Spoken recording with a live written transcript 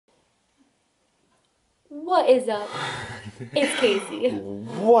What is up? It's Casey.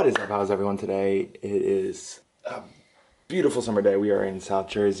 What is up? How's everyone today? It is a beautiful summer day. We are in South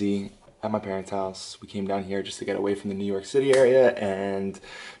Jersey at my parents' house. We came down here just to get away from the New York City area and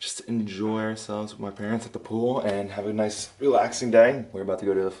just enjoy ourselves with my parents at the pool and have a nice relaxing day. We're about to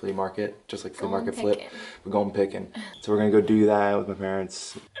go to the flea market, just like flea market flip. We're going picking. So we're gonna go do that with my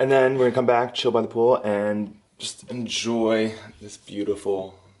parents. And then we're gonna come back, chill by the pool, and just enjoy this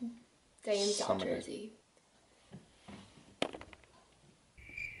beautiful day in South Jersey.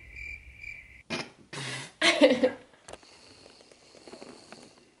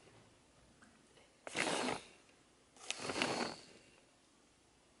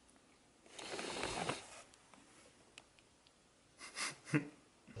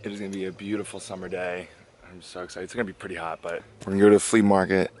 It is gonna be a beautiful summer day. I'm so excited. It's gonna be pretty hot, but we're gonna go to the flea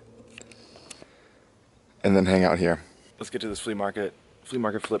market and then hang out here. Let's get to this flea market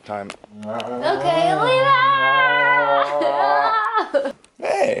flip time. Okay, Lena!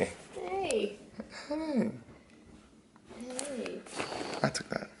 Hey! Hey. Hey. Hey. I took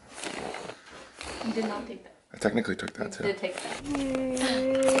that. You did not take that. I technically took that too. You did take that.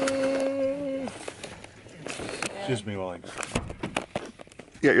 Excuse me while I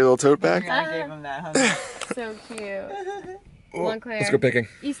You got your little tote bag? I gave him that, honey. So cute. Let's go picking.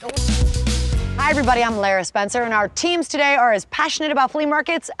 Hi everybody, I'm Lara Spencer, and our teams today are as passionate about flea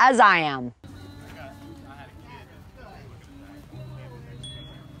markets as I am.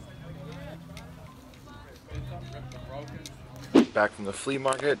 Back from the flea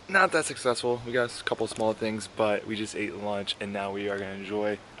market, not that successful. We got a couple small things, but we just ate lunch and now we are gonna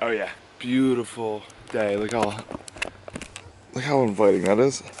enjoy. Oh yeah, beautiful day. Look how inviting that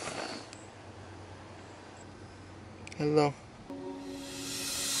is. Hello.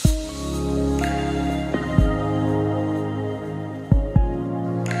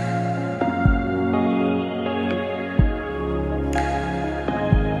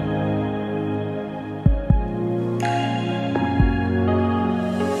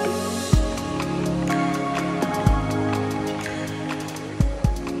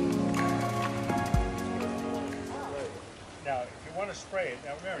 Now, if you want to spray it,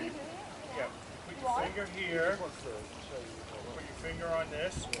 now remember, you put your finger here, put your finger on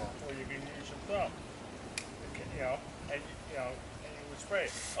this, or you can use your thumb. Okay, and you would spray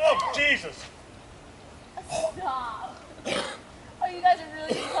it. Oh, Jesus! Stop. Oh, you guys are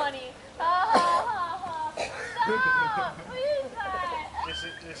really funny. Ha ha ha ha. Stop. What is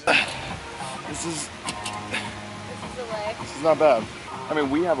that? This is The leg. not bad. I mean,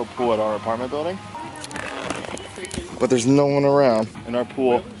 we have a pool at our apartment building, but there's no one around. And our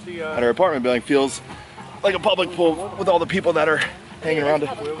pool at our apartment building feels like a public pool with all the people that are hanging around it.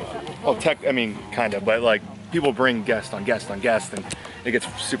 Well, I mean, kind of, but like people bring guest on guest on guest, and it gets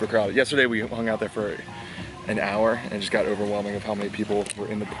super crowded. Yesterday we hung out there for an hour, and it just got overwhelming of how many people were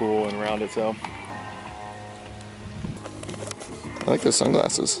in the pool and around it. So I like those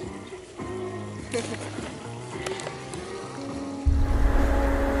sunglasses.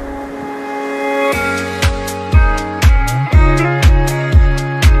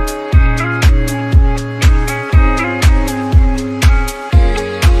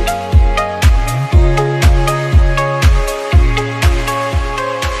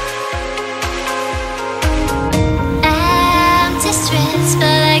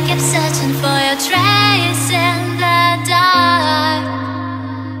 Searching for your trace in the dark,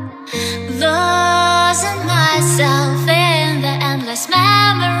 losing myself in the endless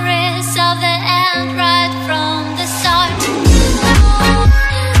memories of the end right from the start.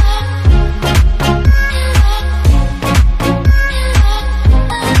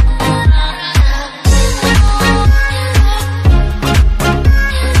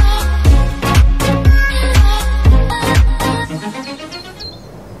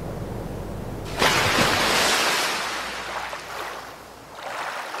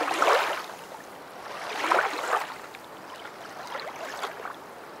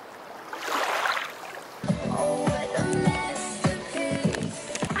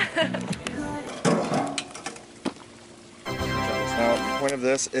 Now, the point of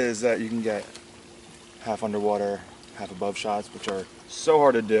this is that you can get half underwater, half above shots, which are so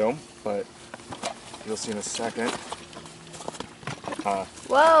hard to do, but you'll see in a second. Whoa! It's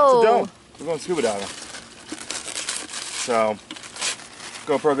a dome. We're going scuba diving. So,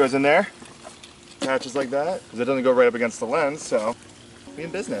 GoPro goes in there, attaches like that, because it doesn't go right up against the lens, so be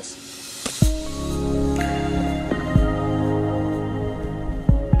in business.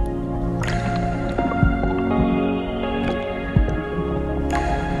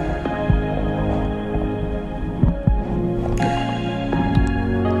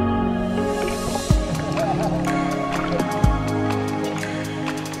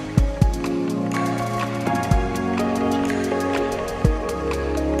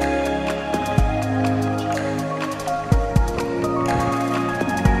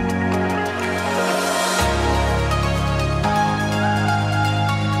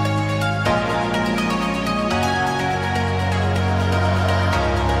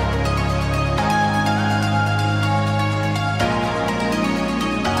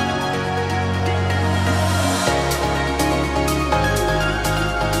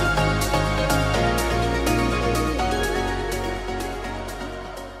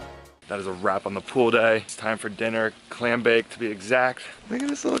 wrap on the pool day. It's time for dinner, clam bake to be exact. Look at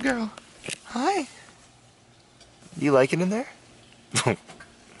this little girl. Hi. You like it in there? I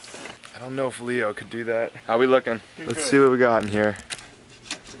don't know if Leo could do that. How we looking? Let's see what we got in here.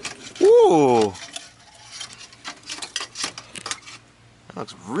 Ooh. That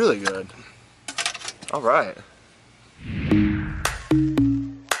looks really good. All right.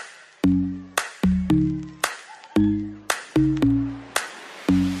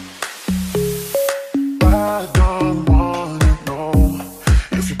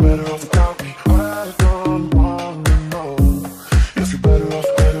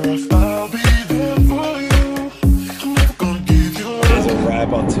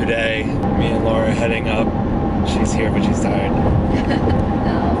 On today, me and Laura are heading up. She's here, but she's tired.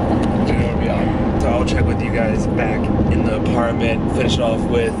 So I'll check with you guys back in the apartment, finish it off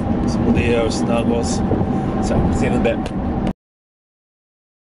with some Leo snuggles. So, see you in a bit.